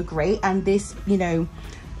so great. And this, you know,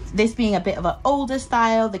 this being a bit of an older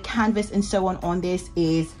style, the canvas and so on this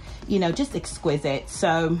is, you know, just exquisite.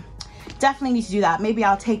 So definitely need to do that. Maybe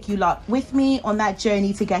I'll take you lot with me on that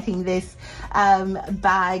journey to getting this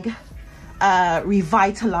bag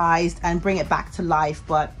revitalized and bring it back to life.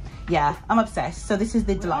 But yeah, I'm obsessed. So this is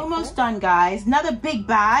the Delightful. We're almost done, guys. Another big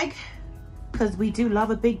bag, because we do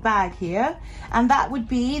love a big bag here, and that would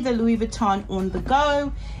be the Louis Vuitton On The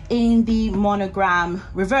Go in the monogram,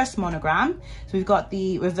 reverse monogram. So we've got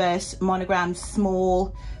the reverse monogram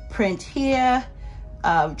small print here,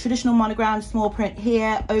 traditional monogram small print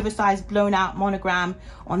here, oversized blown out monogram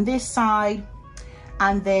on this side,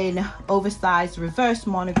 and then oversized reverse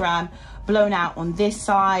monogram blown out on this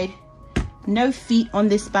side. No feet on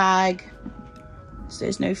this bag, so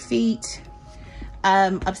there's no feet.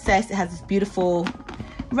 Obsessed. It has this beautiful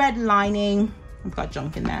red lining I've got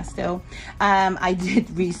junk in there still. I did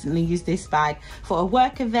recently use this bag for a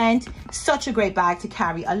work event. Such a great bag to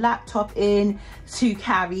carry a laptop in, to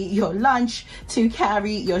carry your lunch, to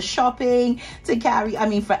carry your shopping, to carry, I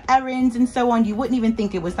mean, for errands and so on. You wouldn't even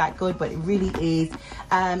think it was that good, but it really is.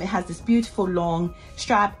 It has this beautiful long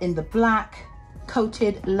strap in the black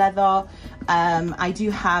coated leather. I do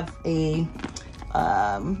have a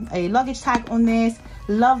luggage tag on this.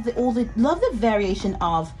 Love the variation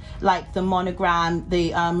of like the monogram,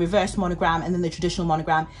 the reverse monogram, and then the traditional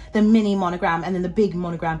monogram, the mini monogram, and then the big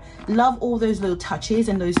monogram. Love all those little touches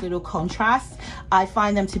and those little contrasts. I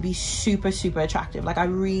find them to be super attractive. Like I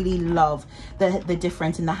really love the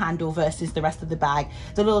difference in the handle versus the rest of the bag.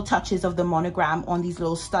 The little touches of the monogram on these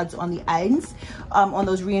little studs on the ends, on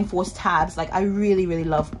those reinforced tabs. Like I really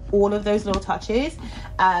love all of those little touches.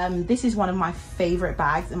 This is one of my favorite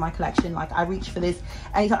bags in my collection. Like I reach for this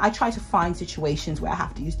anytime. I try to find situations where I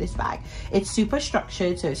have to use this bag. It's super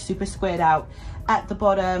structured, so it's super squared out at the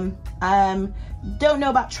bottom. Don't know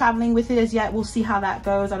about traveling with it as yet. We'll see how that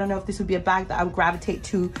goes. I don't know if this would be a bag that I would gravitate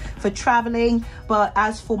to for traveling, but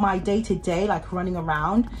as for my day-to-day, like running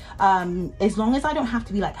around, as long as I don't have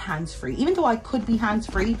to be like hands-free, even though I could be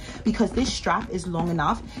hands-free, because this strap is long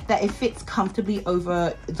enough that it fits comfortably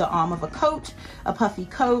over the arm of a coat, a puffy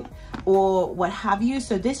coat, or what have you.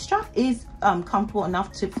 So this strap is comfortable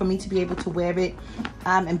enough for me to be able to wear it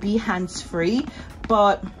and be hands-free.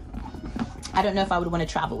 But I don't know if I would want to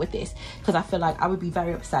travel with this, because I feel like I would be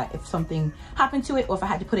very upset if something happened to it, or if I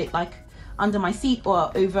had to put it like under my seat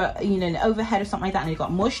or over, you know, an overhead or something like that, and it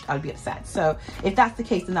got mushed, I'd be upset. So if that's the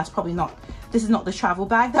case, then that's probably not, this is not the travel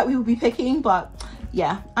bag that we will be picking. But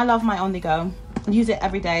yeah, I love my on the go. Use it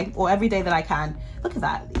every day, or every day that I can. Look at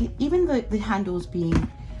that. Even the handles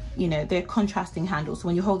being, you know, they're contrasting handles. So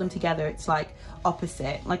when you hold them together, it's like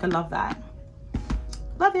opposite. Like I love that.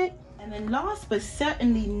 Love it. And then last but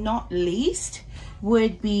certainly not least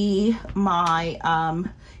would be my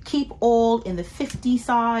keep all in the 50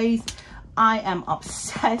 size. I am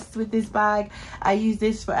obsessed with this bag. I use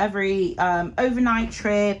this for every overnight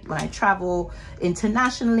trip, when I travel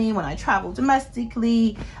internationally, when I travel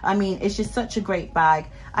domestically. I mean, it's just such a great bag.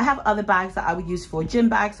 I have other bags that I would use for a gym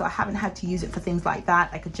bag, so I haven't had to use it for things like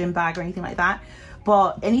that, like a gym bag or anything like that.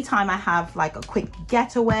 But anytime I have like a quick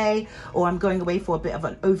getaway, or I'm going away for a bit of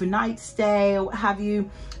an overnight stay or what have you,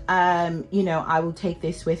 you know, I will take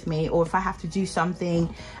this with me. Or if I have to do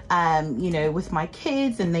something, you know, with my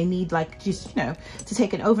kids and they need like just, you know, to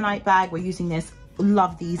take an overnight bag, we're using this.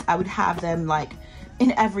 Love these. I would have them like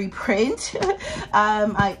in every print.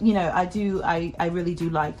 I really do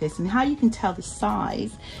like this. And how you can tell the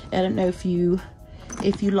size, I don't know if you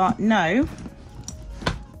lot know,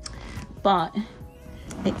 but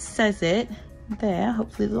it says it there.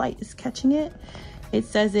 Hopefully the light is catching it. It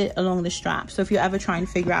says it along the strap. So if you're ever trying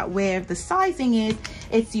to figure out where the sizing is,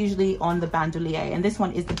 it's usually on the bandolier, and this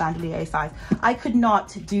one is the bandolier size. I could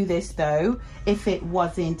not do this though if it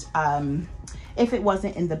wasn't in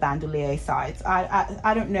the bandolier size.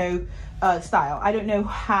 I don't know style. I don't know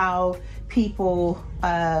how people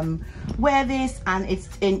wear this and it's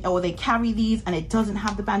in, or they carry these and it doesn't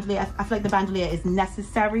have the bandolier. I feel like the bandolier is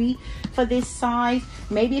necessary for this size.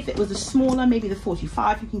 Maybe if it was a smaller, maybe the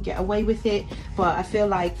 45, you can get away with it, but I feel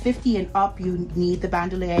like 50 and up, you need the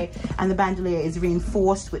bandolier. And the bandolier is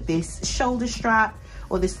reinforced with this shoulder strap,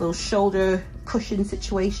 or this little shoulder cushion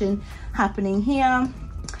situation happening here.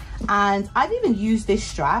 And I've even used this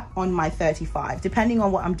strap on my 35. Depending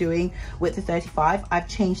on what I'm doing with the 35, I've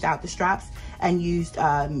changed out the straps and used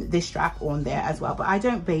this strap on there as well. But I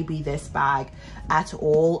don't baby this bag at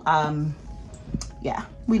all. Yeah,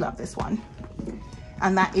 we love this one.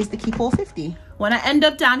 And that is the Keep All 50. When I end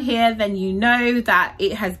up down here, then you know that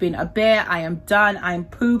it has been a bear. I am done. I am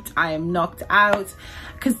pooped. I am knocked out.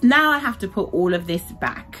 Because now I have to put all of this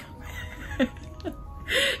back.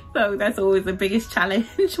 So that's always the biggest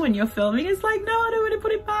challenge when you're filming. It's like, no, I don't want to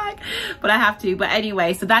put it back, but I have to. But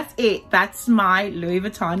anyway, so that's it. That's my Louis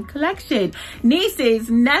Vuitton collection. Nieces,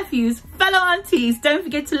 nephews, fellow aunties, don't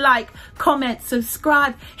forget to like, comment,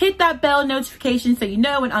 subscribe, hit that bell notification so you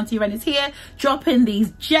know when Auntie Ren is here, dropping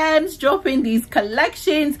these gems, dropping these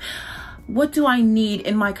collections. What do I need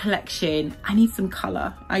in my collection? I need some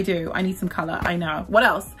color. I do. I need some color. I know. What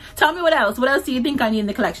else? Tell me what else. What else do you think I need in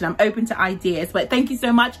the collection? I'm open to ideas. But thank you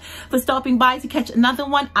so much for stopping by to catch another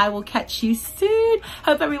one. I will catch you soon.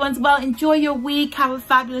 Hope everyone's well. Enjoy your week. Have a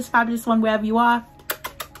fabulous, fabulous one wherever you are.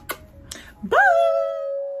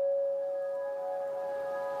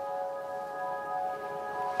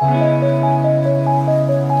 Bye.